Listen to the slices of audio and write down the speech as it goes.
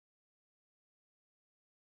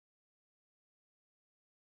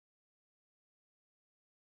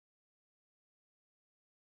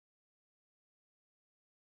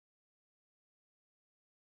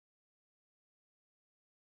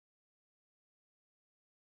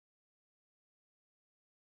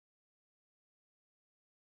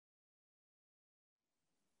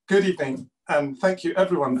Good evening, and thank you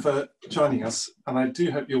everyone for joining us, and I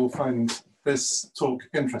do hope you will find this talk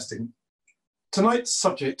interesting. Tonight's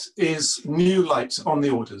subject is new light on the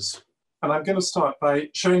orders, and I'm going to start by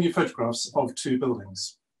showing you photographs of two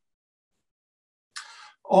buildings.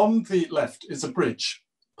 On the left is a bridge,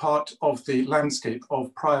 part of the landscape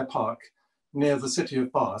of Prior Park near the city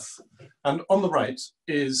of Bath, and on the right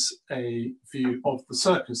is a view of the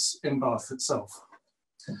circus in Bath itself.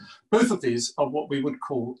 Both of these are what we would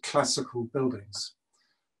call classical buildings.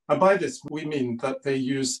 And by this, we mean that they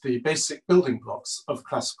use the basic building blocks of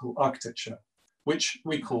classical architecture, which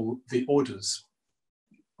we call the orders.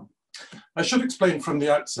 I should explain from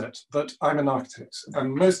the outset that I'm an architect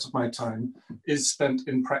and most of my time is spent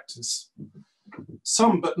in practice.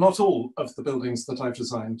 Some, but not all, of the buildings that I've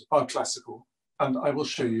designed are classical, and I will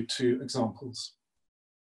show you two examples.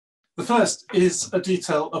 The first is a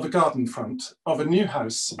detail of a garden front of a new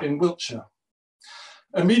house in Wiltshire.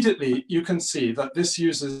 Immediately, you can see that this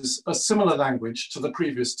uses a similar language to the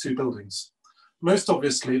previous two buildings. Most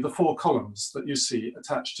obviously, the four columns that you see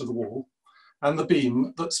attached to the wall and the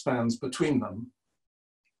beam that spans between them.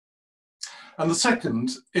 And the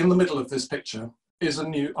second, in the middle of this picture, is a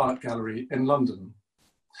new art gallery in London.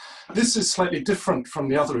 This is slightly different from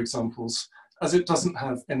the other examples as it doesn't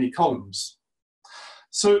have any columns.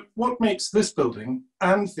 So what makes this building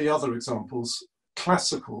and the other examples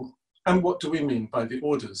classical, and what do we mean by the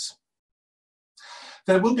orders?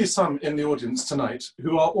 There will be some in the audience tonight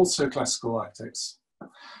who are also classical architects.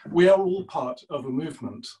 We are all part of a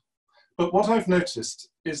movement, but what I've noticed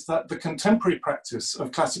is that the contemporary practice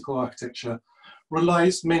of classical architecture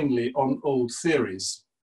relies mainly on old theories.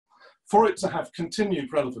 For it to have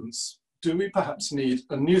continued relevance, do we perhaps need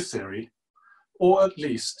a new theory, or at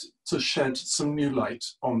least to shed some new light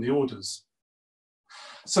on the orders?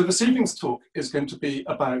 So this evening's talk is going to be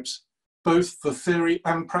about both the theory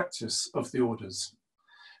and practice of the orders.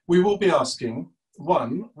 We will be asking,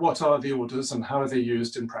 one, what are the orders and how are they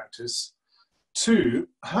used in practice? Two,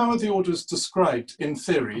 how are the orders described in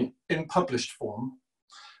theory in published form?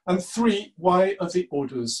 And three, why are the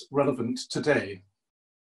orders relevant today?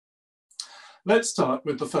 Let's start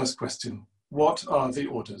with the first question. What are the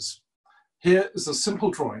orders? Here is a simple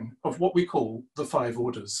drawing of what we call the five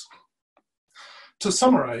orders. To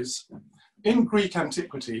summarize, in Greek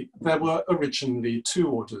antiquity, there were originally two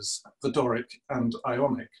orders, the Doric and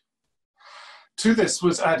Ionic. To this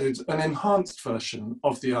was added an enhanced version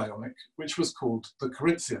of the Ionic, which was called the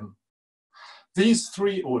Corinthian. These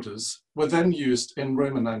three orders were then used in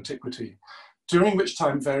Roman antiquity, during which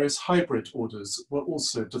time various hybrid orders were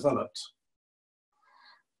also developed.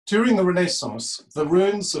 During the Renaissance, the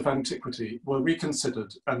ruins of antiquity were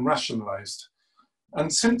reconsidered and rationalized.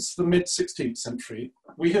 And since the mid-16th century,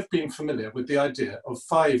 we have been familiar with the idea of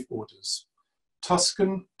five orders: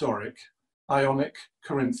 Tuscan, Doric, Ionic,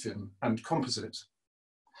 Corinthian, and Composite.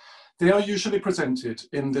 They are usually presented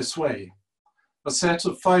in this way: a set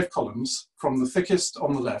of five columns from the thickest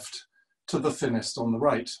on the left to the thinnest on the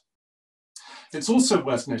right. It's also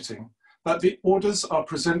worth noting that the orders are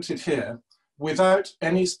presented here without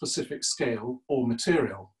any specific scale or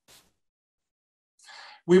material.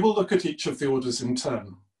 We will look at each of the orders in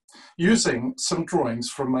turn, using some drawings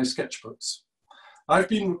from my sketchbooks. I've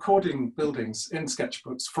been recording buildings in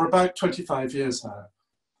sketchbooks for about 25 years now,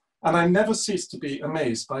 and I never cease to be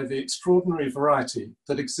amazed by the extraordinary variety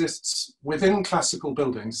that exists within classical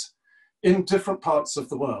buildings in different parts of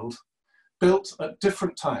the world, built at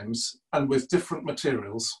different times and with different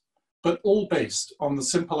materials, but all based on the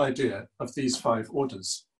simple idea of these five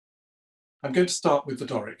orders. I'm going to start with the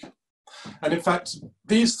Doric. And in fact,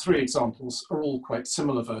 these three examples are all quite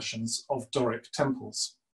similar versions of Doric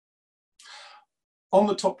temples. On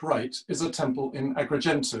the top right is a temple in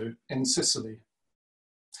Agrigento in Sicily.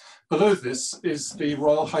 Below this is the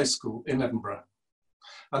Royal High School in Edinburgh.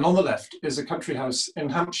 And on the left is a country house in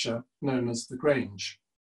Hampshire known as the Grange.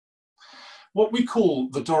 What we call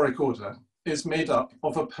the Doric order is made up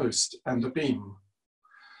of a post and a beam.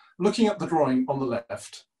 Looking at the drawing on the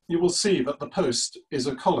left, you will see that the post is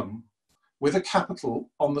a column with a capital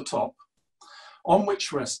on the top, on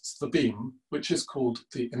which rests the beam, which is called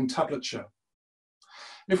the entablature.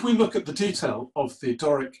 If we look at the detail of the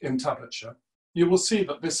Doric entablature, you will see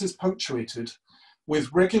that this is punctuated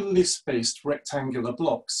with regularly spaced rectangular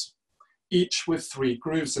blocks, each with three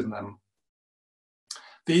grooves in them.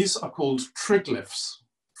 These are called triglyphs,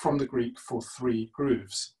 from the Greek for three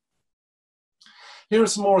grooves. Here are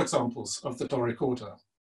some more examples of the Doric order.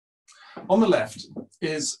 On the left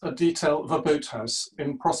is a detail of a boathouse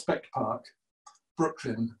in Prospect Park,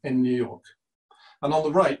 Brooklyn in New York. And on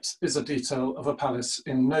the right is a detail of a palace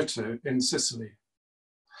in Noto in Sicily.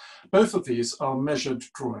 Both of these are measured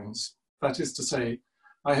drawings. That is to say,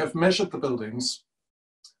 I have measured the buildings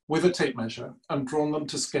with a tape measure and drawn them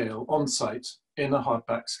to scale on site in a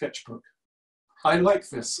hardback sketchbook. I like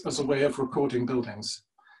this as a way of recording buildings,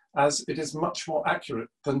 as it is much more accurate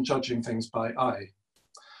than judging things by eye.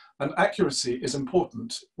 And accuracy is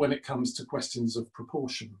important when it comes to questions of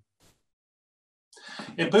proportion.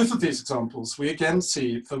 In both of these examples, we again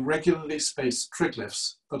see the regularly spaced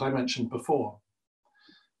triglyphs that I mentioned before.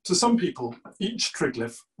 To some people, each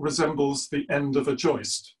triglyph resembles the end of a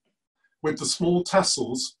joist, with the small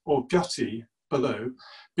tassels or gutti below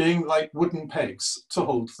being like wooden pegs to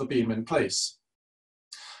hold the beam in place.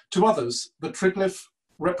 To others, the triglyph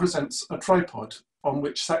represents a tripod on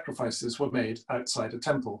which sacrifices were made outside a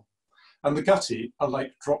temple, and the gutti are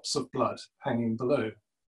like drops of blood hanging below.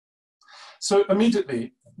 So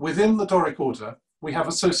immediately within the Doric order, we have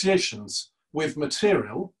associations with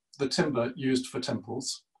material, the timber used for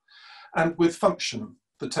temples, and with function,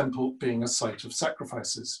 the temple being a site of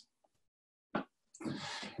sacrifices.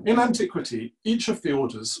 In antiquity, each of the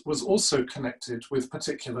orders was also connected with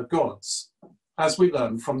particular gods, as we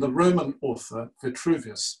learn from the Roman author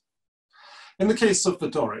Vitruvius. In the case of the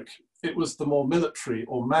Doric, it was the more military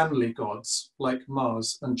or manly gods like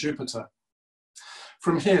Mars and Jupiter.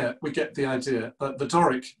 From here, we get the idea that the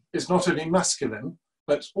Doric is not only masculine,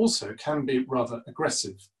 but also can be rather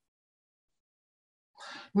aggressive.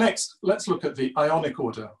 Next, let's look at the Ionic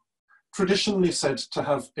order, traditionally said to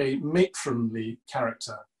have a matronly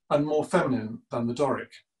character and more feminine than the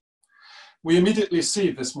Doric. We immediately see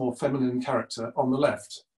this more feminine character on the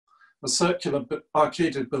left, a circular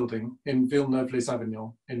arcaded building in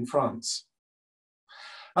Villeneuve-les-Avignon in France.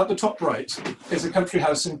 At the top right is a country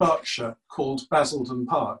house in Berkshire called Basildon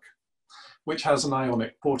Park, which has an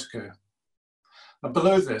Ionic portico. And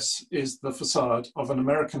below this is the facade of an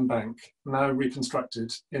American bank now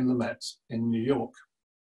reconstructed in the Met in New York.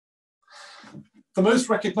 The most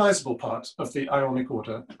recognizable part of the Ionic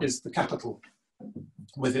order is the capital,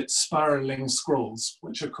 with its spiraling scrolls,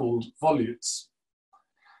 which are called volutes.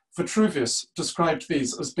 Vitruvius described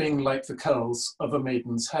these as being like the curls of a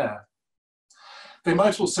maiden's hair. They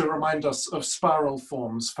might also remind us of spiral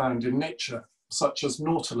forms found in nature, such as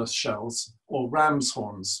nautilus shells or ram's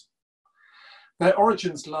horns. Their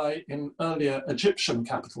origins lie in earlier Egyptian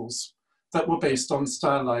capitals that were based on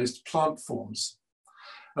stylized plant forms.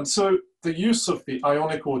 And so the use of the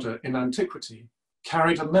Ionic order in antiquity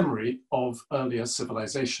carried a memory of earlier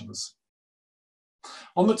civilizations.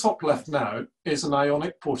 On the top left now is an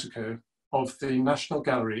Ionic portico of the National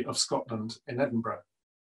Gallery of Scotland in Edinburgh.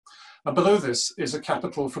 And below this is a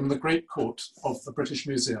capital from the Great Court of the British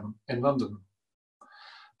Museum in London.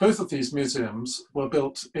 Both of these museums were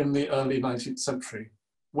built in the early 19th century,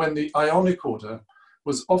 when the Ionic order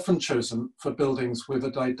was often chosen for buildings with a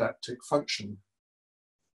didactic function.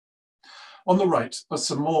 On the right are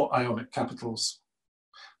some more Ionic capitals.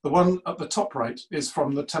 The one at the top right is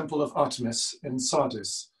from the Temple of Artemis in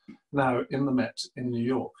Sardis, now in the Met in New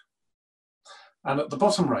York. And at the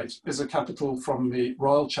bottom right is a capital from the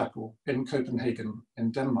Royal Chapel in Copenhagen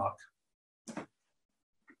in Denmark.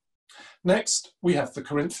 Next, we have the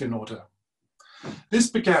Corinthian order. This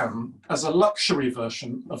began as a luxury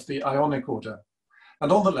version of the Ionic order.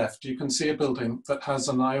 And on the left, you can see a building that has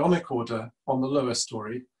an Ionic order on the lower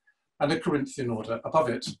story and a Corinthian order above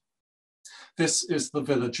it. This is the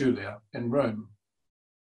Villa Giulia in Rome.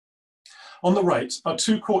 On the right are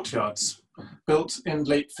two courtyards built in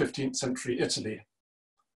late 15th century Italy,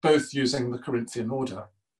 both using the Corinthian order.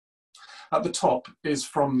 At the top is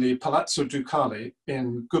from the Palazzo Ducale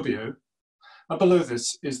in Gubbio, and below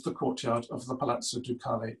this is the courtyard of the Palazzo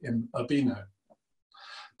Ducale in Urbino.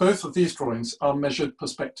 Both of these drawings are measured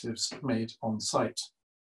perspectives made on site.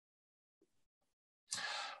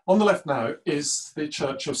 On the left now is the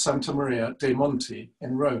Church of Santa Maria dei Monti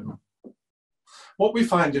in Rome. What we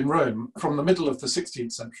find in Rome from the middle of the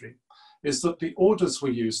 16th century is that the orders were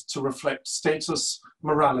used to reflect status,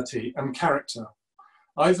 morality, and character,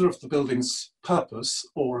 either of the building's purpose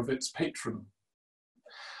or of its patron.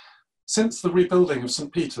 Since the rebuilding of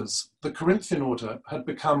St. Peter's, the Corinthian order had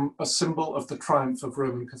become a symbol of the triumph of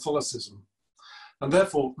Roman Catholicism, and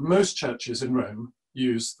therefore most churches in Rome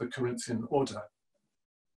use the Corinthian order.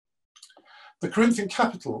 The Corinthian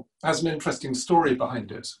capital has an interesting story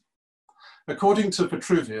behind it. According to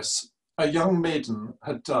Vitruvius, a young maiden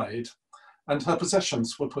had died and her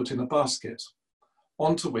possessions were put in a basket,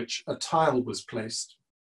 onto which a tile was placed.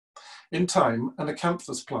 In time, an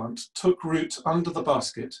acanthus plant took root under the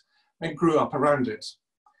basket and grew up around it,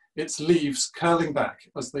 its leaves curling back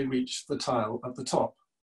as they reached the tile at the top.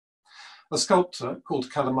 A sculptor called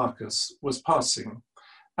Callimachus was passing,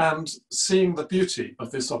 and seeing the beauty of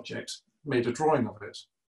this object, made a drawing of it.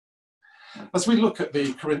 As we look at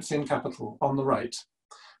the Corinthian capital on the right,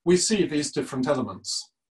 we see these different elements: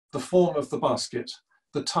 the form of the basket,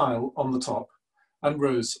 the tile on the top, and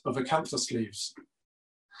rows of acanthus leaves.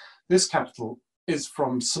 This capital is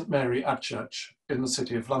from St Mary Abchurch in the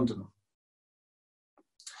City of London.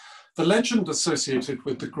 The legend associated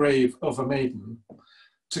with the grave of a maiden,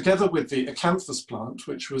 together with the acanthus plant,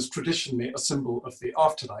 which was traditionally a symbol of the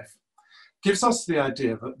afterlife, gives us the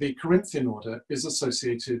idea that the Corinthian order is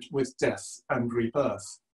associated with death and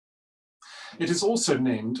rebirth. It is also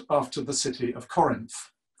named after the city of Corinth,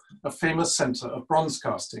 a famous centre of bronze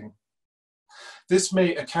casting. This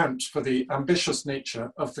may account for the ambitious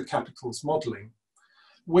nature of the capital's modelling,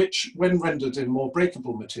 which, when rendered in more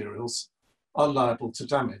breakable materials, are liable to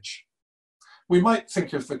damage. We might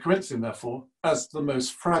think of the Corinthian, therefore, as the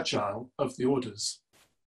most fragile of the orders.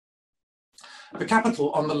 The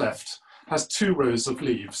capital on the left has 2 rows of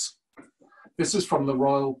leaves. This is from the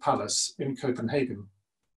Royal Palace in Copenhagen.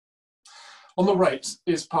 On the right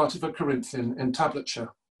is part of a Corinthian entablature.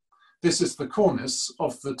 This is the cornice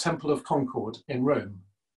of the Temple of Concord in Rome.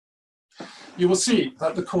 You will see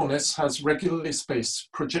that the cornice has regularly spaced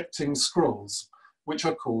projecting scrolls, which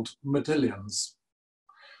are called modillions.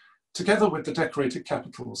 Together with the decorated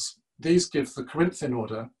capitals, these give the Corinthian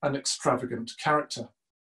order an extravagant character.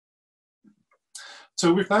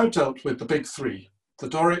 So we've now dealt with the big 3, the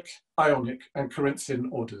Doric, Ionic, and Corinthian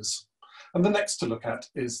orders. And the next to look at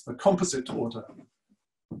is the composite order.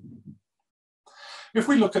 If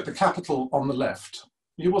we look at the capital on the left,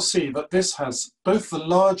 you will see that this has both the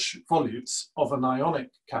large volutes of an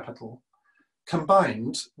Ionic capital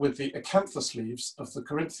combined with the acanthus leaves of the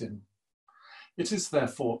Corinthian. It is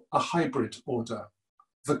therefore a hybrid order,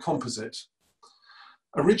 the composite,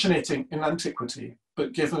 originating in antiquity,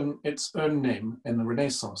 but given its own name in the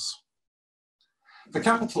Renaissance. The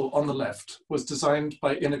capital on the left was designed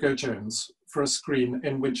by Inigo Jones for a screen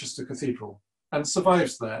in Winchester Cathedral and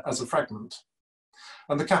survives there as a fragment.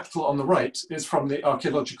 And the capital on the right is from the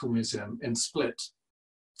Archaeological Museum in Split.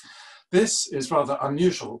 This is rather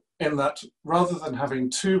unusual in that rather than having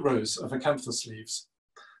 2 rows of acanthus leaves,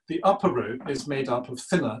 the upper row is made up of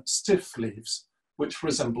thinner, stiff leaves, which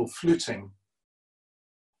resemble fluting.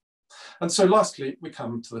 And so lastly, we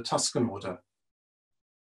come to the Tuscan order.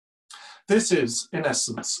 This is, in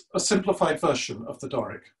essence, a simplified version of the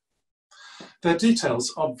Doric. Their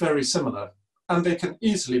details are very similar, and they can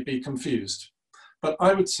easily be confused, but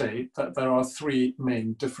I would say that there are 3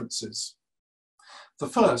 main differences. The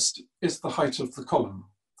first is the height of the column,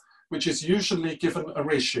 which is usually given a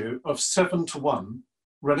ratio of 7:1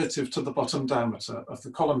 relative to the bottom diameter of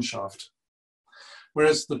the column shaft,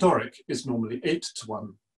 whereas the Doric is normally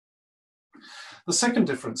 8:1. The second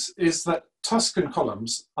difference is that Tuscan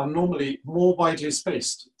columns are normally more widely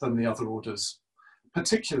spaced than the other orders,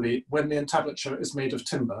 particularly when the entablature is made of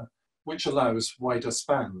timber, which allows wider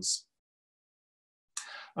spans.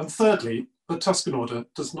 And thirdly, the Tuscan order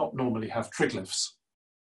does not normally have triglyphs.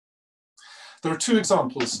 There are 2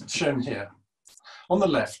 examples shown here. On the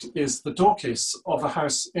left is the doorcase of a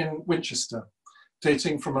house in Winchester,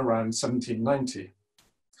 dating from around 1790.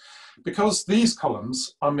 Because these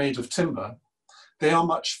columns are made of timber, they are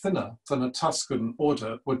much thinner than a Tuscan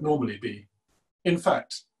order would normally be. In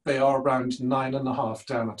fact, they are around 9.5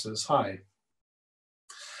 diameters high.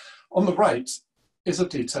 On the right is a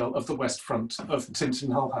detail of the west front of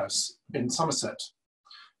Tintern Hull House in Somerset,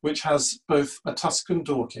 which has both a Tuscan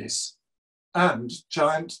doorcase and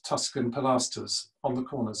giant Tuscan pilasters on the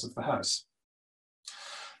corners of the house.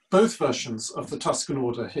 Both versions of the Tuscan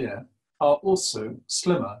order here are also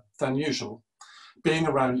slimmer than usual, being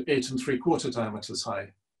around 8.75 diameters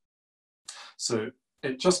high. So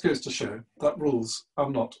it just goes to show that rules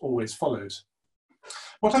are not always followed.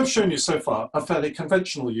 What I've shown you so far are fairly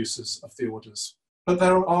conventional uses of the orders, but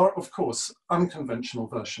there are, of course, unconventional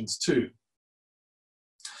versions too.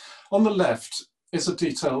 On the left is a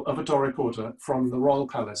detail of a Doric order from the Royal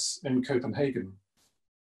Palace in Copenhagen.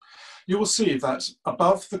 You will see that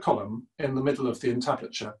above the column in the middle of the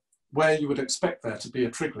entablature, where you would expect there to be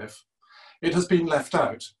a triglyph, it has been left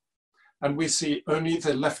out, and we see only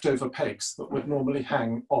the leftover pegs that would normally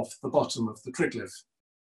hang off the bottom of the triglyph.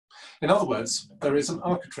 In other words, there is an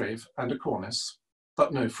architrave and a cornice,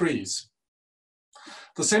 but no frieze.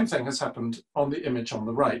 The same thing has happened on the image on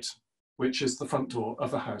the right, which is the front door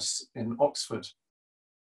of a house in Oxford.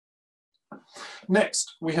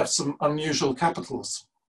 Next, we have some unusual capitals.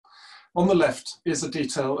 On the left is a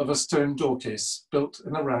detail of a stone doorcase built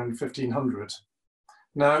in around 1500,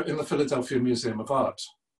 now in the Philadelphia Museum of Art.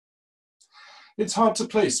 It's hard to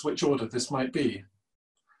place which order this might be.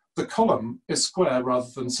 The column is square rather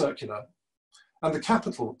than circular, and the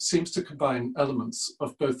capital seems to combine elements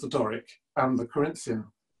of both the Doric and the Corinthian.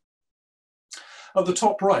 At the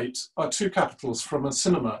top right are two capitals from a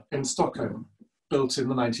cinema in Stockholm, built in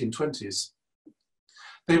the 1920s.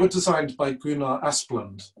 They were designed by Gunnar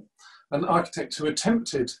Asplund, an architect who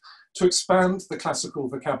attempted to expand the classical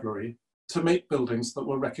vocabulary to make buildings that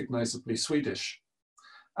were recognizably Swedish,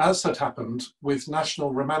 as had happened with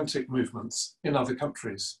national romantic movements in other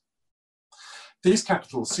countries. These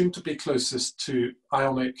capitals seem to be closest to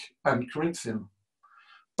Ionic and Corinthian,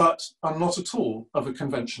 but are not at all of a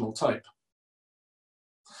conventional type.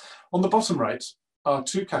 On the bottom right are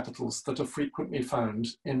two capitals that are frequently found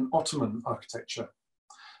in Ottoman architecture.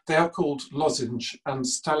 They are called lozenge and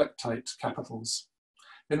stalactite capitals,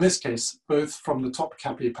 in this case, both from the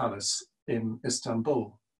Topkapi Palace in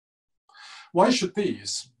Istanbul. Why should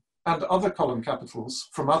these and other column capitals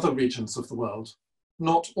from other regions of the world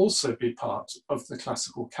not also be part of the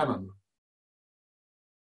classical canon?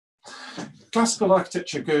 Classical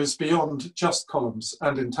architecture goes beyond just columns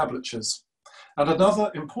and entablatures, and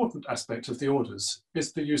another important aspect of the orders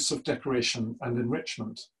is the use of decoration and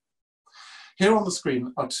enrichment. Here on the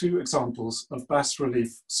screen are two examples of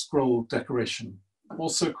bas-relief scroll decoration,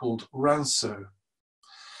 also called rinceaux.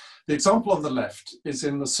 The example on the left is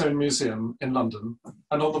in the Soane Museum in London,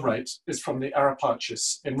 and on the right is from the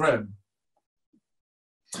Arapacis in Rome.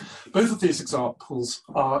 Both of these examples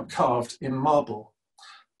are carved in marble,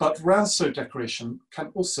 but rinceaux decoration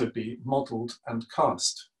can also be modelled and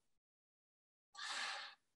cast.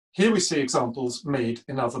 Here we see examples made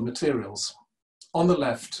in other materials. On the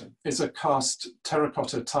left is a cast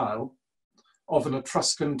terracotta tile of an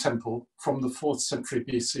Etruscan temple from the 4th century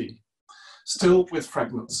BC, still with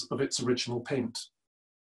fragments of its original paint.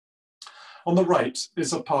 On the right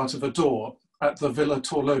is a part of a door at the Villa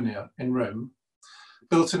Torlonia in Rome,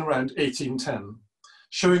 built in around 1810,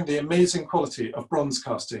 showing the amazing quality of bronze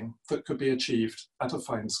casting that could be achieved at a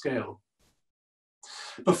fine scale.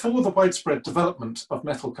 Before the widespread development of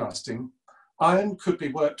metal casting, iron could be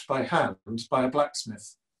worked by hand by a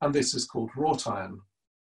blacksmith, and this is called wrought iron.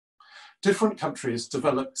 Different countries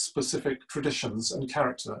developed specific traditions and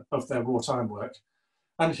character of their wrought iron work,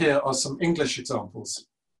 and here are some English examples.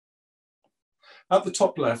 At the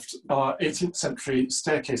top left are 18th century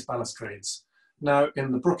staircase balustrades, now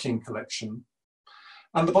in the Brooking collection,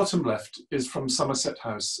 and the bottom left is from Somerset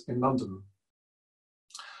House in London.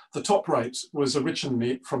 The top right was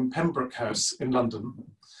originally from Pembroke House in London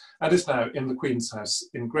and is now in the Queen's House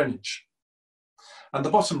in Greenwich. And the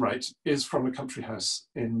bottom right is from a country house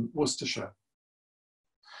in Worcestershire.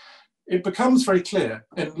 It becomes very clear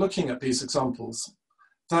in looking at these examples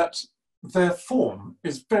that their form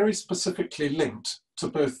is very specifically linked to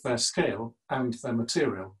both their scale and their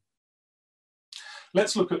material.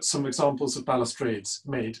 Let's look at some examples of balustrades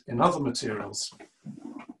made in other materials.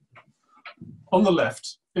 On the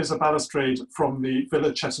left is a balustrade from the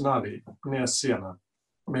Villa Cetinali near Siena,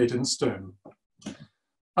 made in stone.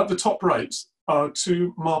 At the top right are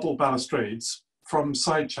two marble balustrades from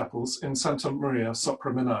side chapels in Santa Maria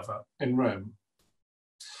sopra Minerva in Rome.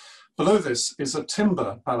 Below this is a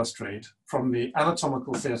timber balustrade from the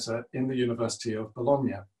Anatomical Theatre in the University of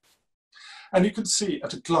Bologna. And you can see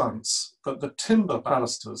at a glance that the timber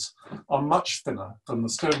balusters are much thinner than the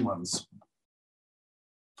stone ones.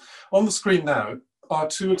 On the screen now are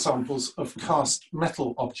two examples of cast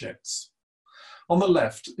metal objects. On the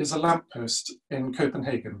left is a lamppost in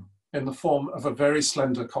Copenhagen in the form of a very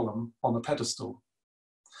slender column on a pedestal.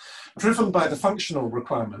 Driven by the functional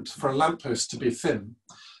requirement for a lamppost to be thin,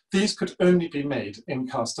 these could only be made in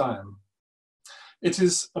cast iron. It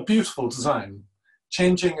is a beautiful design,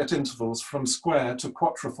 changing at intervals from square to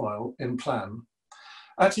quatrefoil in plan,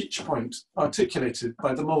 at each point articulated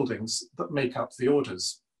by the mouldings that make up the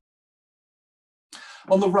orders.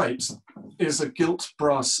 On the right is a gilt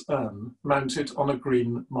brass urn mounted on a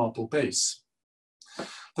green marble base.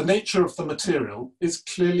 The nature of the material is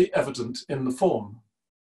clearly evident in the form.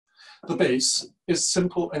 The base is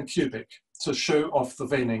simple and cubic to show off the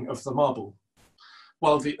veining of the marble,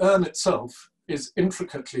 while the urn itself is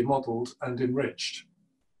intricately modelled and enriched.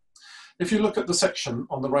 If you look at the section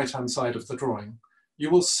on the right-hand side of the drawing, you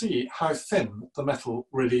will see how thin the metal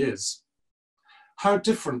really is. How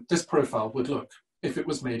different this profile would look if it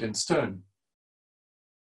was made in stone.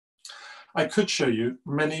 I could show you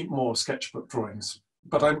many more sketchbook drawings,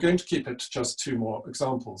 but I'm going to keep it to just two more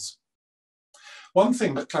examples. One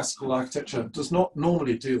thing that classical architecture does not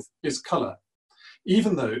normally do is colour,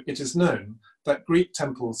 even though it is known that Greek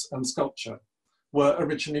temples and sculpture were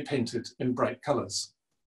originally painted in bright colours.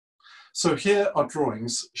 So here are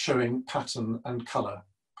drawings showing pattern and colour,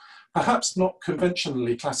 Perhaps not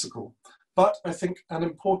conventionally classical, but I think an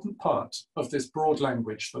important part of this broad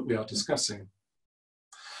language that we are discussing.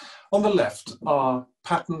 On the left are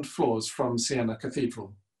patterned floors from Siena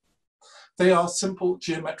Cathedral. They are simple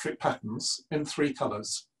geometric patterns in 3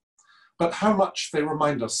 colours, but how much they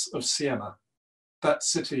remind us of Siena, that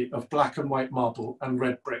city of black and white marble and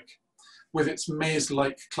red brick, with its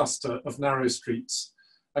maze-like cluster of narrow streets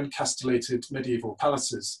and castellated medieval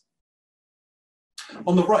palaces.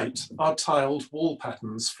 On the right are tiled wall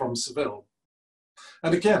patterns from Seville.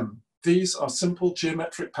 And again, these are simple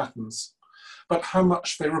geometric patterns, but how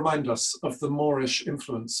much they remind us of the Moorish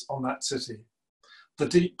influence on that city, the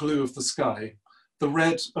deep blue of the sky, the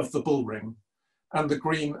red of the bull ring, and the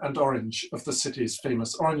green and orange of the city's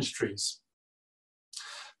famous orange trees.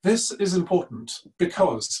 This is important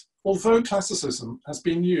because, although classicism has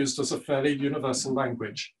been used as a fairly universal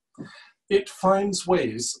language, it finds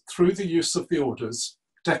ways through the use of the orders,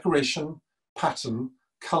 decoration, pattern,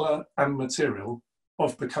 colour, and material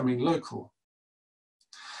of becoming local.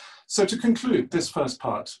 So to conclude this first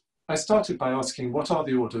part, I started by asking what are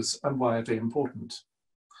the orders and why are they important?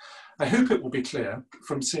 I hope it will be clear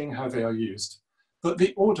from seeing how they are used that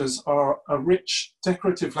the orders are a rich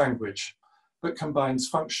decorative language that combines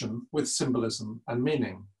function with symbolism and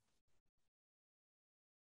meaning.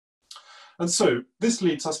 And so this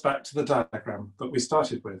leads us back to the diagram that we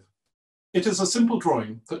started with. It is a simple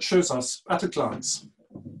drawing that shows us at a glance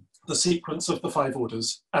the sequence of the 5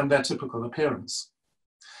 orders and their typical appearance.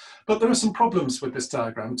 But there are some problems with this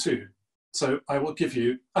diagram too, so I will give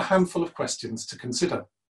you a handful of questions to consider.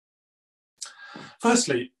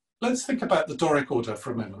 Firstly, let's think about the Doric order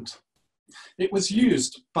for a moment. It was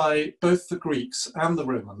used by both the Greeks and the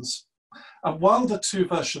Romans, and while the 2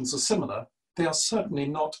 versions are similar, they are certainly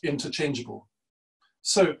not interchangeable.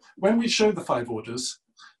 So when we show the 5 orders,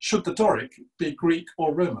 should the Doric be Greek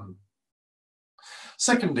or Roman?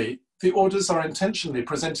 Secondly, the orders are intentionally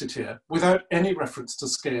presented here without any reference to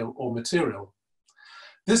scale or material.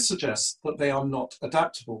 This suggests that they are not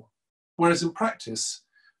adaptable, whereas in practice,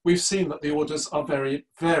 we've seen that the orders are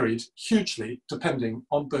varied hugely depending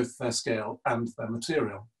on both their scale and their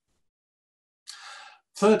material.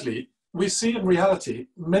 Thirdly, we see in reality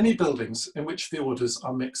many buildings in which the orders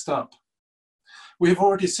are mixed up. We have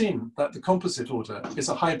already seen that the composite order is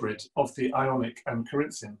a hybrid of the Ionic and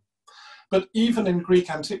Corinthian. But even in Greek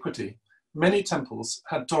antiquity, many temples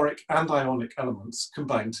had Doric and Ionic elements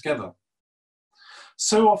combined together.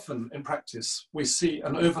 So often in practice, we see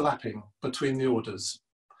an overlapping between the orders,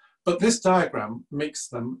 but this diagram makes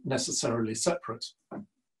them necessarily separate.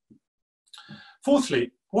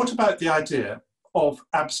 Fourthly, what about the idea of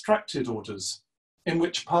abstracted orders, in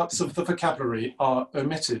which parts of the vocabulary are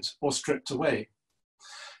omitted or stripped away?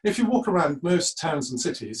 If you walk around most towns and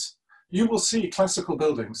cities, you will see classical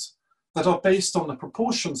buildings that are based on the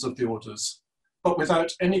proportions of the orders, but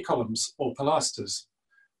without any columns or pilasters,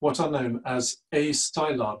 what are known as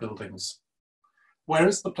a-stylar buildings. Where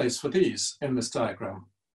is the place for these in this diagram?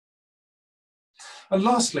 And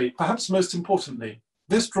lastly, perhaps most importantly,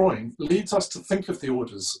 this drawing leads us to think of the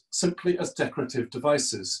orders simply as decorative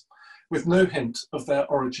devices, with no hint of their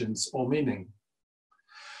origins or meaning.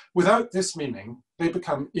 Without this meaning, they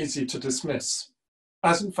become easy to dismiss,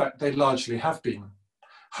 as in fact they largely have been.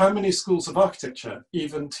 How many schools of architecture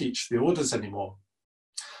even teach the orders anymore?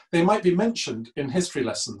 They might be mentioned in history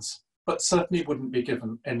lessons, but certainly wouldn't be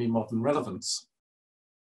given any modern relevance.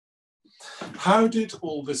 How did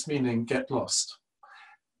all this meaning get lost?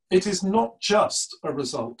 It is not just a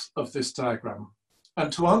result of this diagram.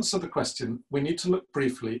 And to answer the question, we need to look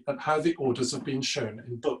briefly at how the orders have been shown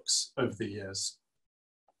in books over the years.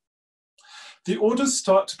 The orders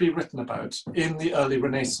start to be written about in the early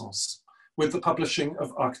Renaissance, with the publishing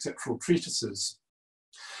of architectural treatises.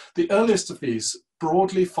 The earliest of these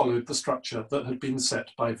broadly followed the structure that had been set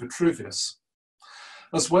by Vitruvius.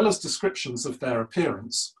 As well as descriptions of their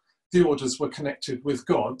appearance, the orders were connected with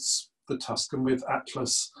gods, the Tuscan with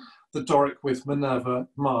Atlas, the Doric with Minerva,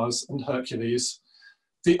 Mars, and Hercules.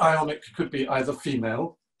 The Ionic could be either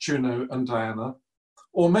female, Juno and Diana,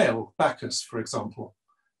 or male, Bacchus, for example,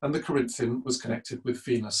 and the Corinthian was connected with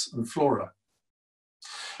Venus and Flora.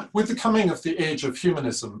 With the coming of the age of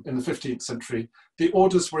humanism in the 15th century, the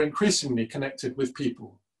orders were increasingly connected with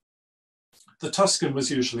people. The Tuscan was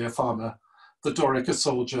usually a farmer, the Doric a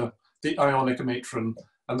soldier, the Ionic a matron,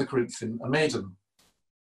 and the Corinthian a maiden.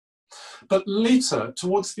 But later,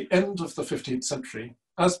 towards the end of the 15th century,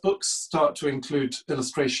 as books start to include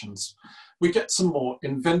illustrations, we get some more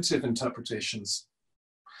inventive interpretations.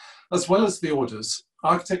 As well as the orders,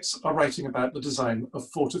 architects are writing about the design of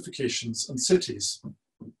fortifications and cities.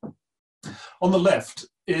 On the left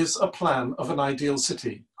is a plan of an ideal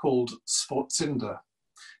city called Sforzinda,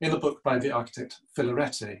 in a book by the architect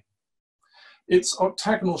Filaretti. Its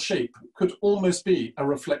octagonal shape could almost be a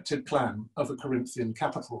reflected plan of a Corinthian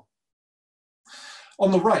capital.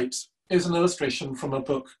 On the right is an illustration from a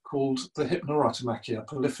book called The Hypnerotomachia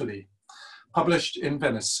Polyphily, published in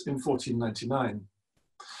Venice in 1499.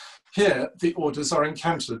 Here, the orders are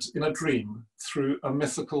encountered in a dream through a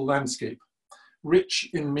mythical landscape, rich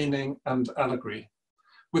in meaning and allegory,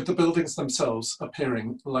 with the buildings themselves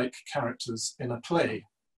appearing like characters in a play.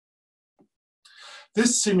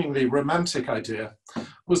 This seemingly romantic idea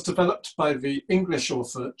was developed by the English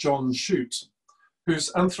author John Shute,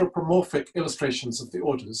 whose anthropomorphic illustrations of the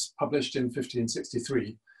orders, published in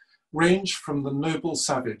 1563, range from the noble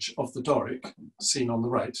savage of the Doric, seen on the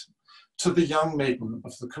right, to the young maiden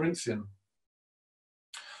of the Corinthian.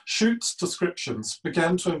 Shute's descriptions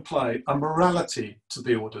began to imply a morality to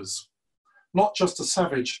the orders, not just a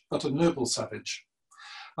savage, but a noble savage.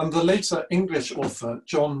 And the later English author,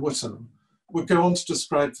 John Wootton, would go on to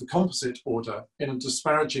describe the composite order in a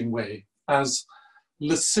disparaging way as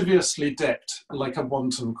lasciviously decked like a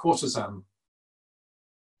wanton courtesan.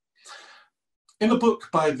 In a book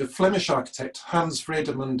by the Flemish architect Hans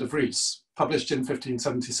Vredeman de Vries, published in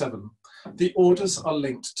 1577, the orders are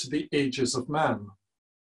linked to the ages of man.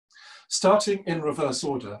 Starting in reverse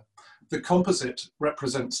order, the composite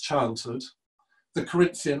represents childhood, the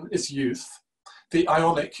Corinthian is youth, the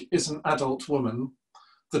Ionic is an adult woman,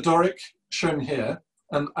 the Doric, shown here,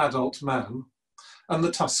 an adult man, and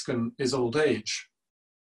the Tuscan is old age.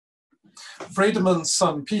 Vredeman's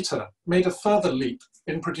son Peter made a further leap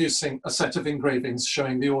in producing a set of engravings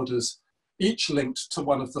showing the orders, each linked to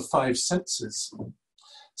one of the 5 senses.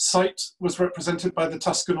 Sight was represented by the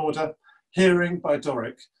Tuscan order, hearing by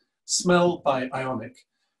Doric, smell by Ionic,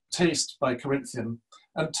 taste by Corinthian,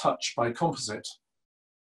 and touch by composite.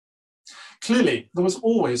 Clearly, there was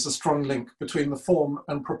always a strong link between the form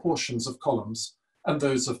and proportions of columns and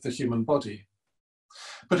those of the human body.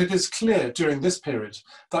 But it is clear during this period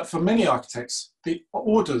that for many architects, the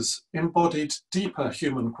orders embodied deeper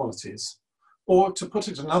human qualities, or to put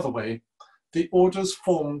it another way, the orders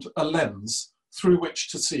formed a lens through which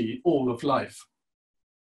to see all of life.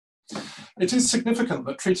 It is significant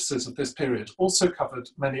that treatises of this period also covered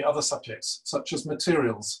many other subjects, such as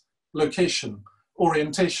materials, location,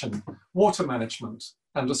 orientation, water management,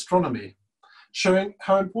 and astronomy, showing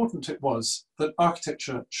how important it was that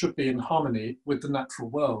architecture should be in harmony with the natural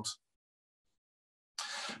world.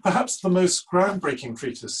 Perhaps the most groundbreaking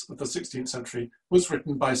treatise of the 16th century was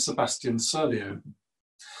written by Sebastian Serlio.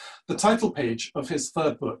 The title page of his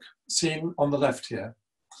 3rd book, seen on the left here,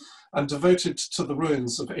 and devoted to the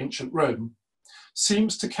ruins of ancient Rome,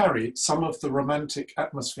 seems to carry some of the romantic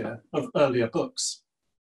atmosphere of earlier books.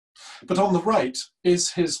 But on the right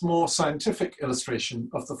is his more scientific illustration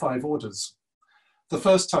of the 5 orders, the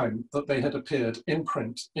first time that they had appeared in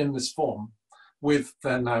print in this form, with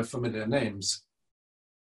their now familiar names.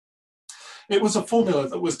 It was a formula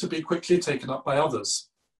that was to be quickly taken up by others.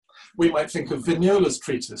 We might think of Vignola's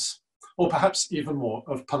treatise, or perhaps even more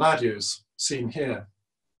of Palladio's, seen here.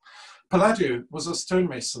 Palladio was a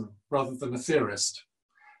stonemason rather than a theorist,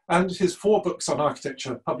 and his 4 books on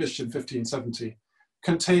architecture, published in 1570,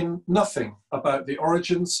 contain nothing about the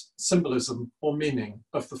origins, symbolism, or meaning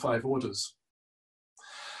of the 5 orders.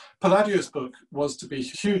 Palladio's book was to be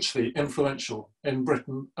hugely influential in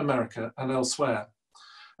Britain, America, and elsewhere,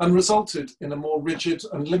 and resulted in a more rigid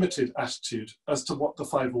and limited attitude as to what the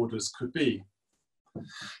 5 orders could be.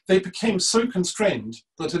 They became so constrained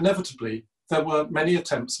that inevitably there were many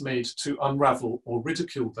attempts made to unravel or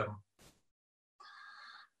ridicule them.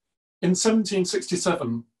 In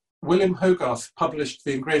 1767, William Hogarth published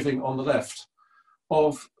the engraving on the left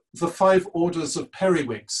of the 5 orders of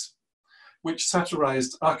periwigs, which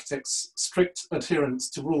satirized architects' strict adherence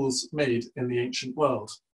to rules made in the ancient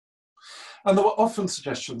world. And there were often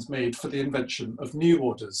suggestions made for the invention of new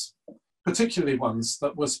orders, particularly ones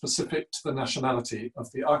that were specific to the nationality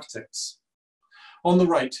of the architects. On the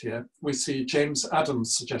right here, we see James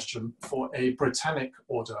Adams' suggestion for a Britannic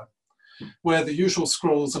order, where the usual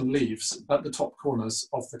scrolls and leaves at the top corners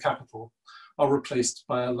of the capital are replaced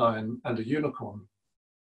by a lion and a unicorn.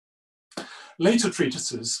 Later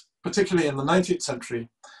treatises, particularly in the 19th century,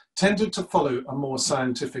 tended to follow a more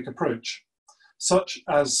scientific approach, such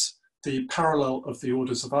as the Parallel of the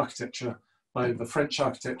Orders of Architecture by the French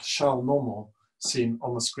architect Charles Normand, seen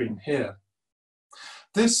on the screen here.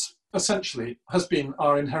 This essentially has been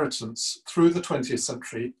our inheritance through the 20th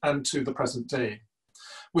century and to the present day,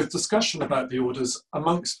 with discussion about the orders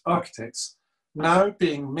amongst architects now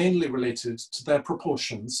being mainly related to their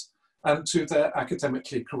proportions and to their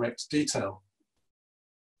academically correct detail.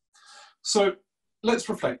 So let's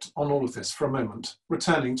reflect on all of this for a moment,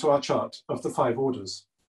 returning to our chart of the 5 orders.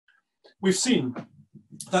 We've seen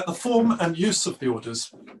that the form and use of the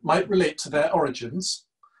orders might relate to their origins,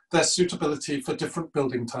 their suitability for different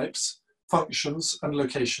building types, functions and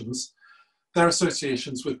locations, their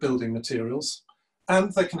associations with building materials,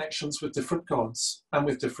 and their connections with different gods and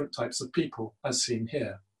with different types of people, as seen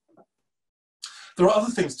here. There are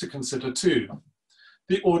other things to consider too.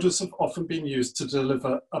 The orders have often been used to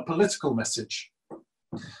deliver a political message.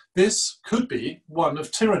 This could be one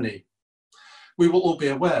of tyranny. We will all be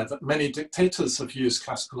aware that many dictators have used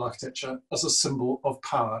classical architecture as a symbol of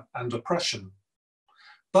power and oppression.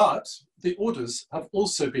 But the orders have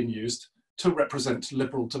also been used to represent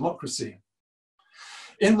liberal democracy.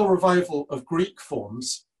 In the revival of Greek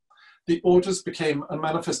forms, the orders became a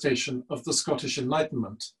manifestation of the Scottish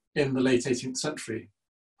Enlightenment in the late 18th century.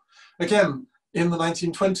 Again, in the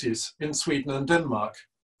 1920s in Sweden and Denmark,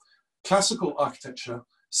 classical architecture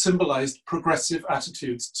symbolized progressive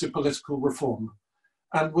attitudes to political reform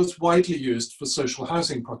and was widely used for social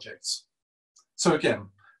housing projects. So again,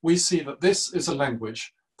 we see that this is a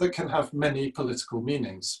language that can have many political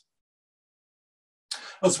meanings.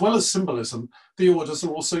 As well as symbolism, the orders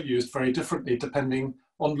are also used very differently depending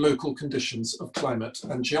on local conditions of climate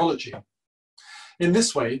and geology. In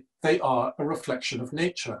this way, they are a reflection of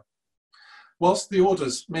nature. Whilst the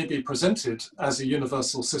orders may be presented as a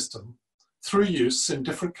universal system, through use in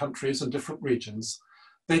different countries and different regions,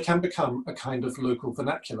 they can become a kind of local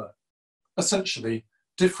vernacular, essentially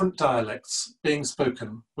different dialects being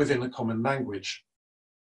spoken within a common language.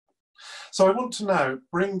 So I want to now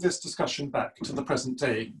bring this discussion back to the present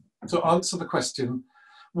day to answer the question,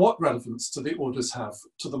 what relevance do the orders have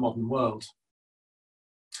to the modern world?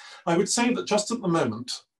 I would say that just at the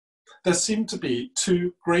moment, there seem to be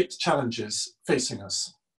 2 great challenges facing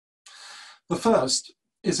us. The first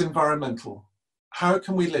is environmental. How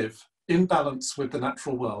can we live in balance with the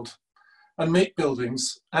natural world and make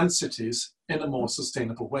buildings and cities in a more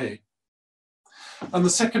sustainable way? And the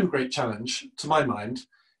second great challenge, to my mind,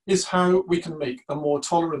 is how we can make a more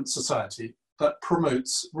tolerant society that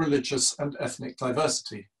promotes religious and ethnic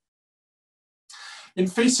diversity. In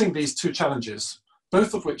facing these 2 challenges,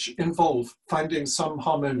 both of which involve finding some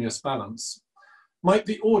harmonious balance, might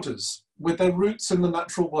the orders, with their roots in the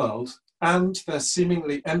natural world and their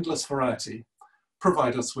seemingly endless variety,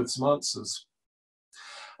 provide us with some answers?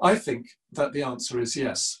 I think that the answer is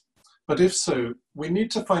yes, but if so, we need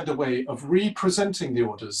to find a way of representing the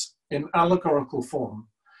orders in allegorical form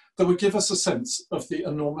that would give us a sense of the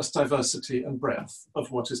enormous diversity and breadth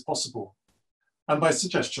of what is possible. And my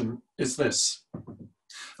suggestion is this.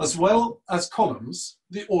 As well as columns,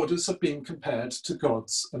 the orders have been compared to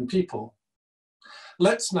gods and people.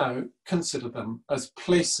 Let's now consider them as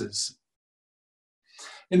places.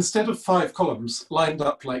 Instead of 5 columns lined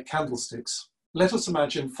up like candlesticks, let us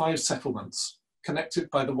imagine 5 settlements connected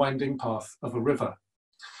by the winding path of a river.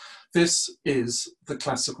 This is the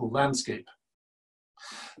classical landscape.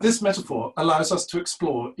 This metaphor allows us to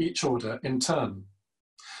explore each order in turn,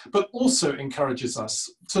 but also encourages us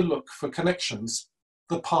to look for connections,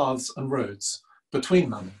 the paths and roads between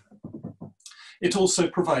them. It also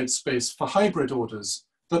provides space for hybrid orders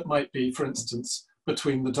that might be, for instance,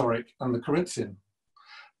 between the Doric and the Corinthian,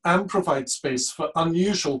 and provides space for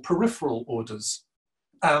unusual peripheral orders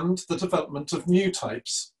and the development of new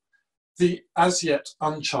types, the as yet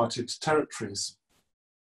uncharted territories.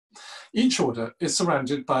 Each order is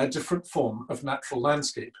surrounded by a different form of natural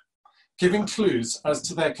landscape, giving clues as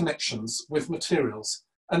to their connections with materials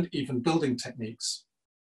and even building techniques.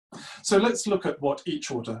 So let's look at what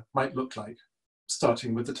each order might look like,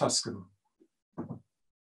 starting with the Tuscan.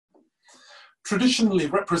 Traditionally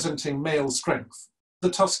representing male strength, the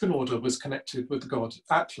Tuscan order was connected with the god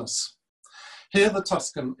Atlas. Here the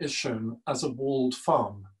Tuscan is shown as a walled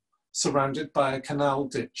farm, surrounded by a canal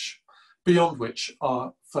ditch, beyond which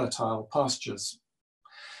are fertile pastures.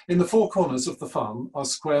 In the 4 corners of the farm are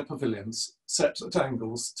square pavilions set at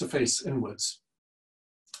angles to face inwards.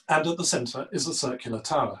 And at the centre is a circular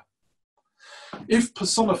tower. If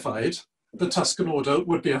personified, the Tuscan order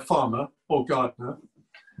would be a farmer or gardener.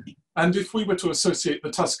 And if we were to associate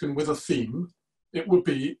the Tuscan with a theme, it would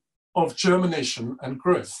be of germination and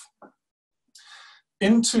growth.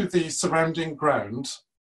 Into the surrounding ground,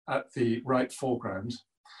 at the right foreground,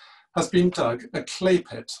 has been dug a clay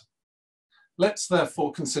pit. Let's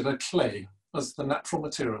therefore consider clay as the natural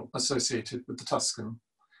material associated with the Tuscan,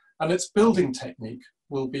 and its building technique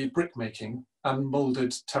will be brickmaking and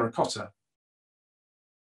moulded terracotta.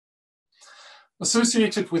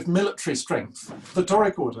 Associated with military strength, the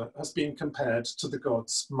Doric order has been compared to the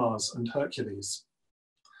gods Mars and Hercules.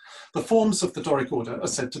 The forms of the Doric order are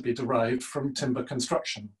said to be derived from timber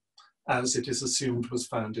construction, as it is assumed was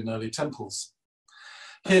found in early temples.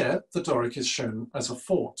 Here, the Doric is shown as a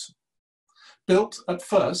fort, built at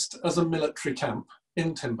first as a military camp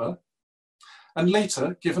in timber, and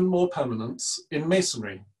later given more permanence in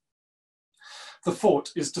masonry. The fort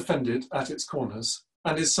is defended at its corners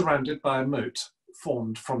and is surrounded by a moat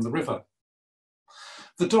formed from the river.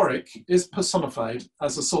 The Doric is personified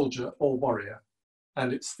as a soldier or warrior,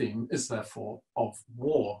 and its theme is therefore of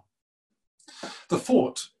war. The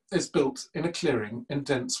fort is built in a clearing in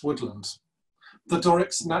dense woodland. The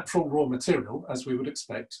Doric's natural raw material, as we would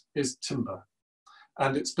expect, is timber,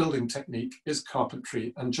 and its building technique is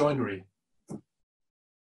carpentry and joinery.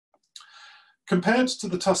 Compared to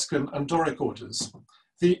the Tuscan and Doric orders,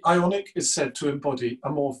 the Ionic is said to embody a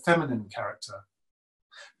more feminine character.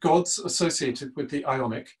 Gods associated with the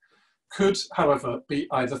Ionic could, however, be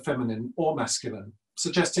either feminine or masculine,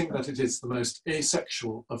 suggesting that it is the most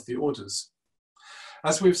asexual of the orders.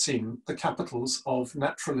 As we've seen, the capitals of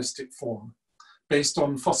naturalistic form, based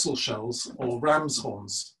on fossil shells or ram's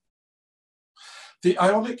horns. The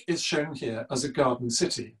Ionic is shown here as a garden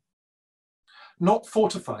city. Not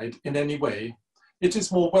fortified in any way, it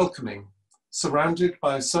is more welcoming, surrounded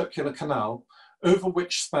by a circular canal over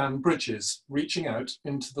which span bridges reaching out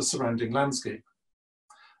into the surrounding landscape.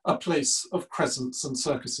 A place of crescents and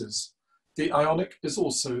circuses, the Ionic is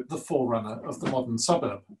also the forerunner of the modern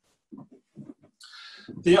suburb.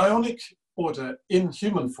 The Ionic order in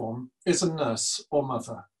human form is a nurse or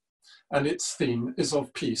mother, and its theme is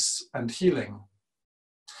of peace and healing.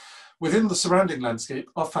 Within the surrounding landscape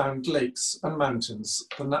are found lakes and mountains,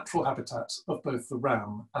 the natural habitat of both the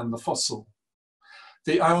ram and the fossil.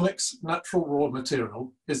 The Ionic's natural raw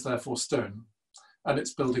material is therefore stone, and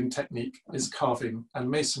its building technique is carving and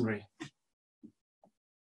masonry.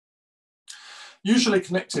 Usually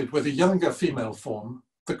connected with a younger female form,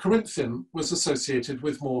 the Corinthian was associated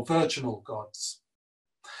with more virginal gods.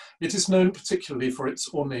 It is known particularly for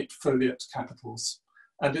its ornate foliate capitals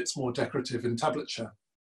and its more decorative entablature.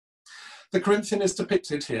 The Corinthian is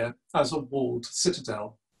depicted here as a walled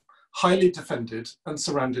citadel, highly defended and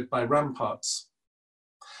surrounded by ramparts.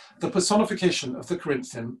 The personification of the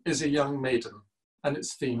Corinthian is a young maiden, and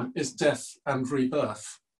its theme is death and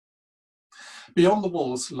rebirth. Beyond the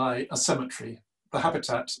walls lie a cemetery, the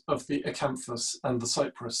habitat of the acanthus and the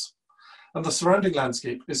cypress, and the surrounding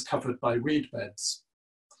landscape is covered by reed beds.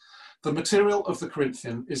 The material of the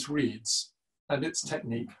Corinthian is reeds, and its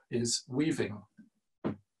technique is weaving.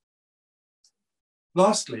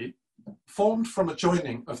 Lastly, formed from a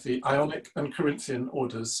joining of the Ionic and Corinthian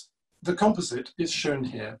orders, the composite is shown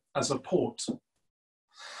here as a port.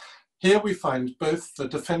 Here we find both the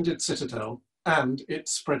defended citadel and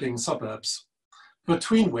its spreading suburbs,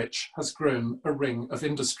 between which has grown a ring of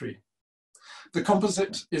industry. The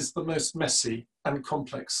composite is the most messy and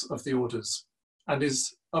complex of the orders, and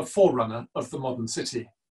is a forerunner of the modern city.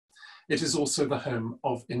 It is also the home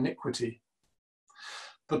of iniquity.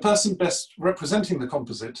 The person best representing the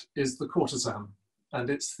composite is the courtesan, and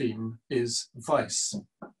its theme is vice.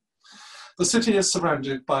 The city is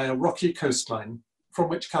surrounded by a rocky coastline from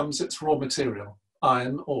which comes its raw material,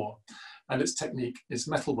 iron ore, and its technique is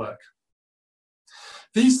metalwork.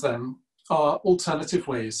 These then are alternative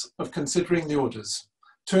ways of considering the orders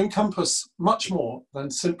to encompass much more than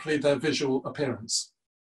simply their visual appearance.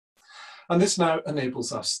 And this now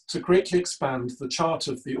enables us to greatly expand the chart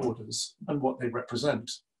of the orders and what they represent.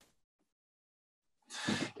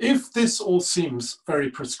 If this all seems very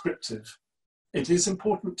prescriptive, it is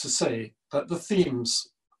important to say that the themes,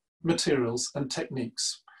 materials, and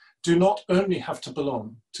techniques do not only have to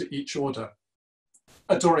belong to each order.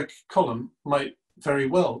 A Doric column might very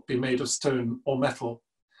well be made of stone or metal,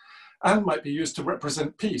 and might be used to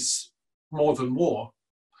represent peace more than war.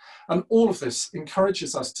 And all of this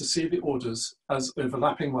encourages us to see the orders as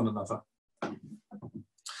overlapping one another.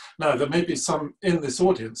 Now, there may be some in this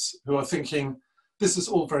audience who are thinking, this is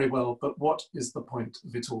all very well, but what is the point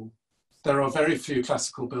of it all? There are very few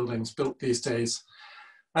classical buildings built these days,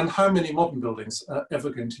 and how many modern buildings are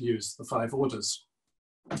ever going to use the 5 orders?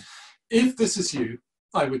 If this is you,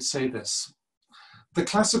 I would say this. The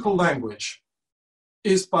classical language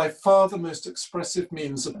is by far the most expressive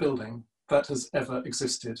means of building that has ever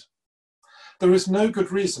existed. There is no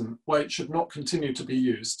good reason why it should not continue to be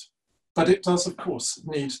used, but it does, of course,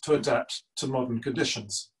 need to adapt to modern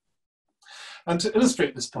conditions. And to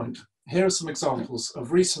illustrate this point, here are some examples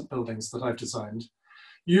of recent buildings that I've designed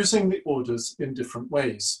using the orders in different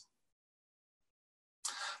ways.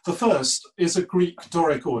 The first is a Greek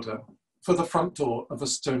Doric order for the front door of a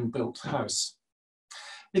stone-built house.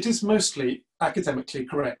 It is mostly academically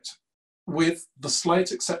correct, with the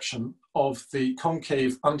slight exception of the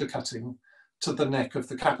concave undercutting to the neck of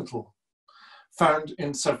the capital, found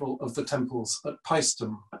in several of the temples at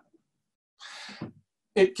Paestum.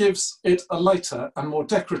 It gives it a lighter and more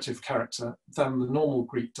decorative character than the normal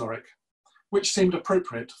Greek Doric, which seemed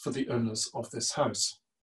appropriate for the owners of this house.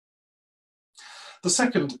 The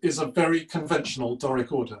second is a very conventional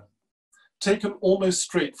Doric order, taken almost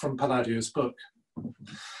straight from Palladio's book.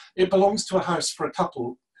 It belongs to a house for a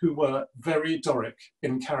couple who were very Doric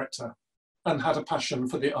in character and had a passion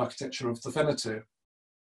for the architecture of the Veneto.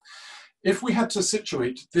 If we had to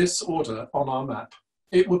situate this order on our map,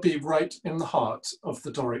 it would be right in the heart of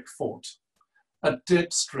the Doric fort, a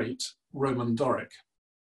dead straight Roman Doric.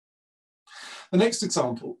 The next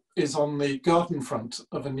example is on the garden front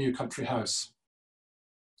of a new country house.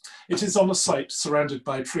 It is on a site surrounded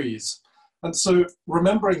by trees, and so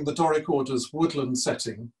remembering the Doric order's woodland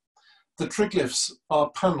setting, the triglyphs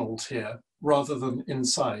are panelled here rather than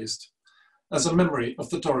incised, as a memory of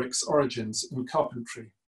the Doric's origins in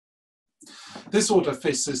carpentry. This order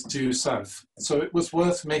faces due south, so it was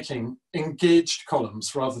worth making engaged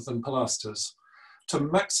columns rather than pilasters to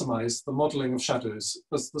maximise the modelling of shadows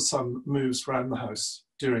as the sun moves round the house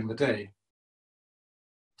during the day.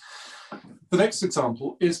 The next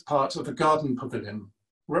example is part of a garden pavilion,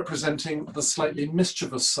 representing the slightly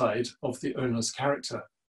mischievous side of the owner's character.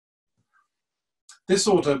 This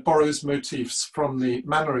order borrows motifs from the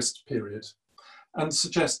Mannerist period and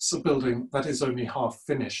suggests a building that is only half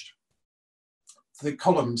finished. The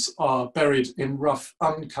columns are buried in rough,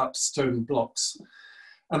 uncut stone blocks,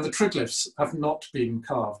 and the triglyphs have not been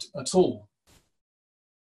carved at all.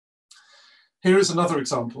 Here is another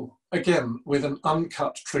example, again with an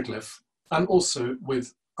uncut triglyph, and also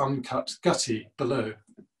with uncut gutti below.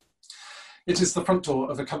 It is the front door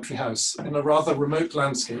of a country house in a rather remote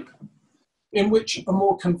landscape, in which a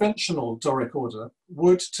more conventional Doric order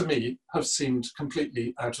would, to me, have seemed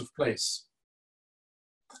completely out of place.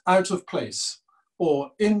 Out of place,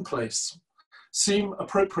 or in place, seem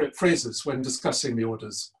appropriate phrases when discussing the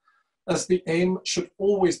orders, as the aim should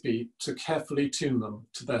always be to carefully tune them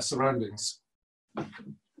to their surroundings.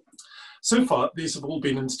 So far, these have all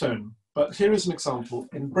been in stone, but here is an example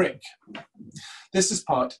in brick. This is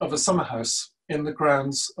part of a summer house in the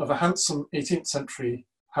grounds of a handsome 18th century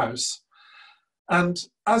house. And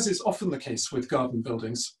as is often the case with garden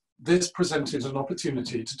buildings, this presented an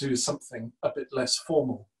opportunity to do something a bit less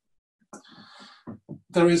formal.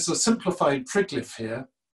 There is a simplified triglyph here,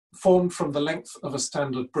 formed from the length of a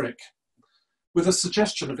standard brick, with a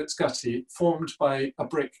suggestion of its gutti formed by a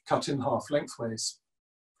brick cut in half lengthways.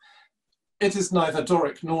 It is neither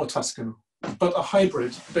Doric nor Tuscan, but a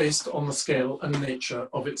hybrid based on the scale and nature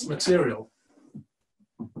of its material.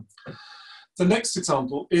 The next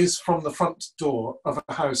example is from the front door of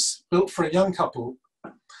a house built for a young couple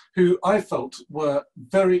who I felt were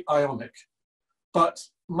very Ionic, but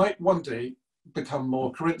might one day become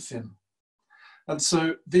more Corinthian. And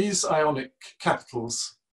so these Ionic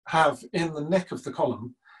capitals have in the neck of the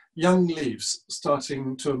column young leaves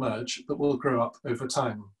starting to emerge that will grow up over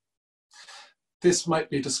time. This might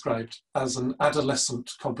be described as an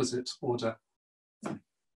adolescent composite order.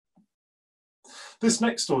 This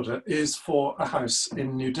next order is for a house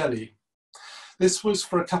in New Delhi. This was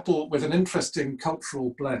for a couple with an interesting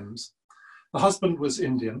cultural blend. The husband was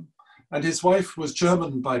Indian and his wife was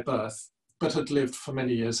German by birth, but had lived for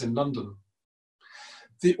many years in London.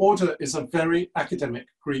 The order is a very academic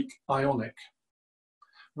Greek Ionic,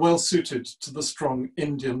 well suited to the strong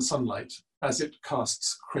Indian sunlight as it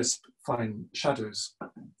casts crisp, fine shadows.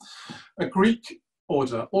 A Greek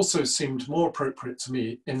order also seemed more appropriate to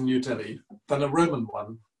me in New Delhi than a Roman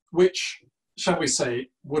one, which, shall we say,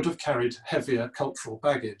 would have carried heavier cultural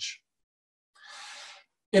baggage.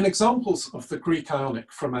 In examples of the Greek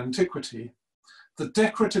Ionic from antiquity, the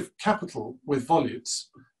decorative capital with volutes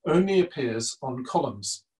only appears on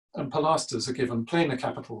columns, and pilasters are given planar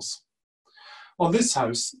capitals. On this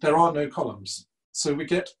house, there are no columns, so we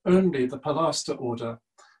get only the pilaster order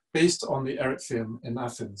based on the Erythraeum in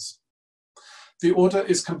Athens. The order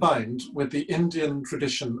is combined with the Indian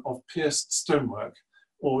tradition of pierced stonework,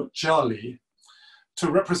 or jali,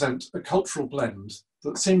 to represent a cultural blend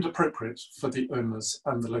that seemed appropriate for the owners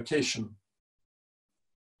and the location.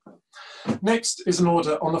 Next is an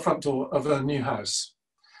order on the front door of a new house.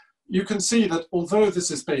 You can see that although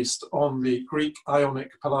this is based on the Greek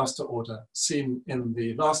Ionic pilaster order seen in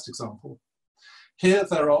the last example, here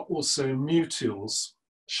there are also mutules,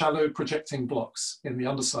 shallow projecting blocks in the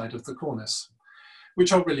underside of the cornice,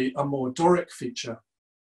 which are really a more Doric feature.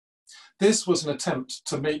 This was an attempt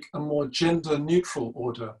to make a more gender-neutral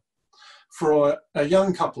order for a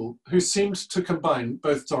young couple who seemed to combine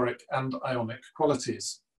both Doric and Ionic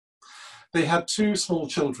qualities. They had 2 small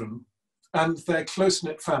children, and their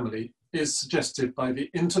close-knit family is suggested by the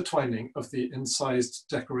intertwining of the incised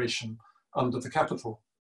decoration under the capital.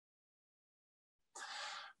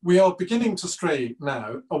 We are beginning to stray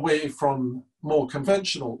now away from more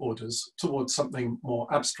conventional orders towards something more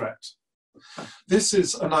abstract. This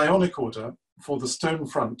is an Ionic order for the stone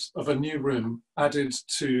front of a new room added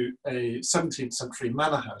to a 17th century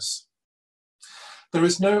manor house. There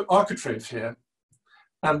is no architrave here,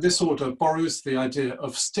 and this order borrows the idea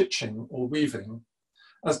of stitching or weaving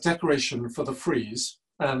as decoration for the frieze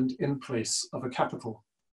and in place of a capital.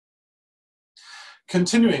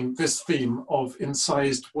 Continuing this theme of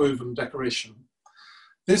incised woven decoration,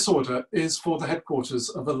 this order is for the headquarters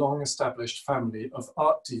of a long-established family of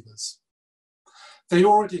art dealers. They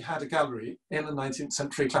already had a gallery in a 19th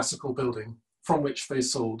century classical building from which they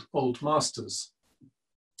sold old masters.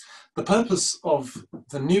 The purpose of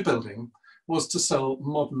the new building was to sell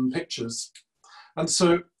modern pictures, and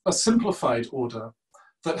so a simplified order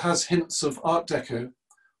that has hints of Art Deco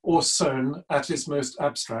or sewn at its most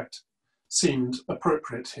abstract seemed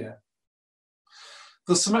appropriate here.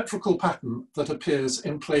 The symmetrical pattern that appears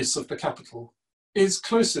in place of the capital is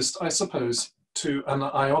closest, I suppose, to an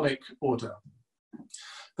Ionic order.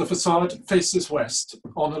 The facade faces west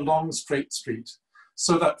on a long straight street,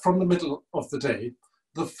 so that from the middle of the day,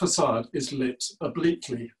 the facade is lit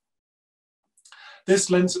obliquely. This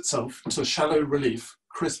lends itself to shallow relief,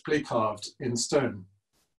 crisply carved in stone.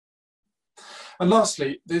 And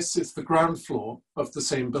lastly, this is the ground floor of the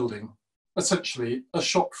same building, essentially a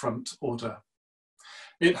shopfront order.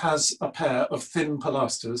 It has a pair of thin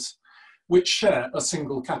pilasters which share a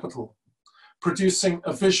single capital, producing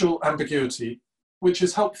a visual ambiguity which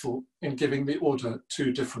is helpful in giving the order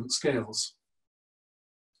 2 different scales.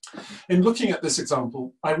 In looking at this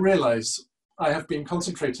example, I realize I have been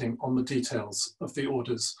concentrating on the details of the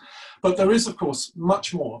orders, but there is, of course,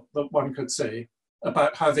 much more that one could say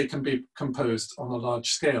about how they can be composed on a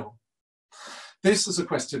large scale. This is a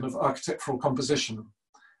question of architectural composition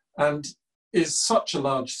and is such a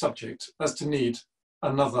large subject as to need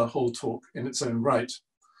another whole talk in its own right.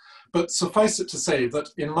 But suffice it to say that,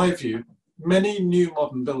 in my view, many new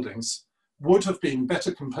modern buildings would have been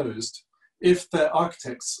better composed if their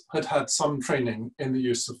architects had had some training in the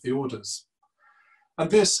use of the orders. And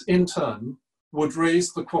this, in turn, would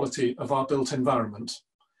raise the quality of our built environment,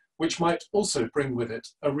 which might also bring with it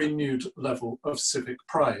a renewed level of civic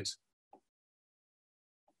pride.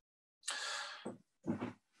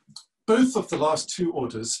 Both of the last 2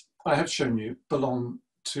 orders I have shown you belong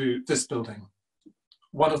to this building.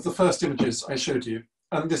 One of the first images I showed you,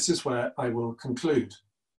 and this is where I will conclude.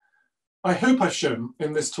 I hope I've shown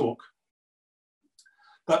in this talk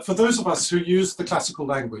that for those of us who use the classical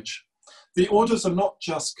language, the orders are not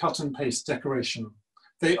just cut and paste decoration.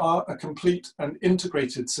 They are a complete and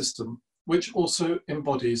integrated system which also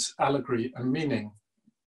embodies allegory and meaning.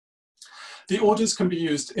 The orders can be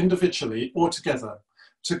used individually or together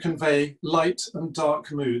to convey light and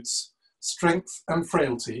dark moods, strength and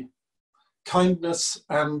frailty, kindness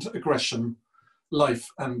and aggression, life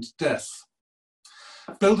and death.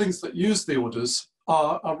 Buildings that use the orders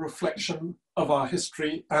are a reflection of our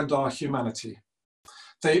history and our humanity.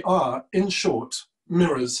 They are, in short,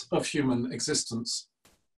 mirrors of human existence.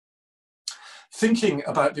 Thinking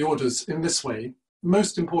about the orders in this way,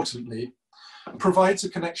 most importantly, provides a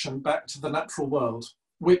connection back to the natural world,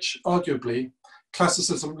 which arguably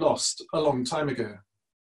classicism lost a long time ago.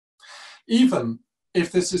 Even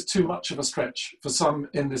if this is too much of a stretch for some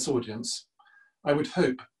in this audience, I would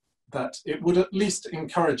hope that it would at least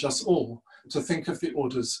encourage us all to think of the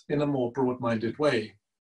orders in a more broad-minded way.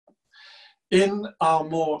 In our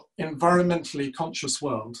more environmentally conscious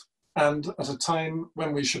world, and at a time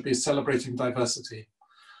when we should be celebrating diversity,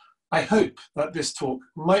 I hope that this talk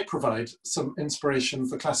might provide some inspiration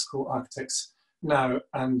for classical architects now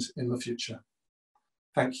and in the future.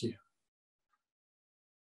 Thank you.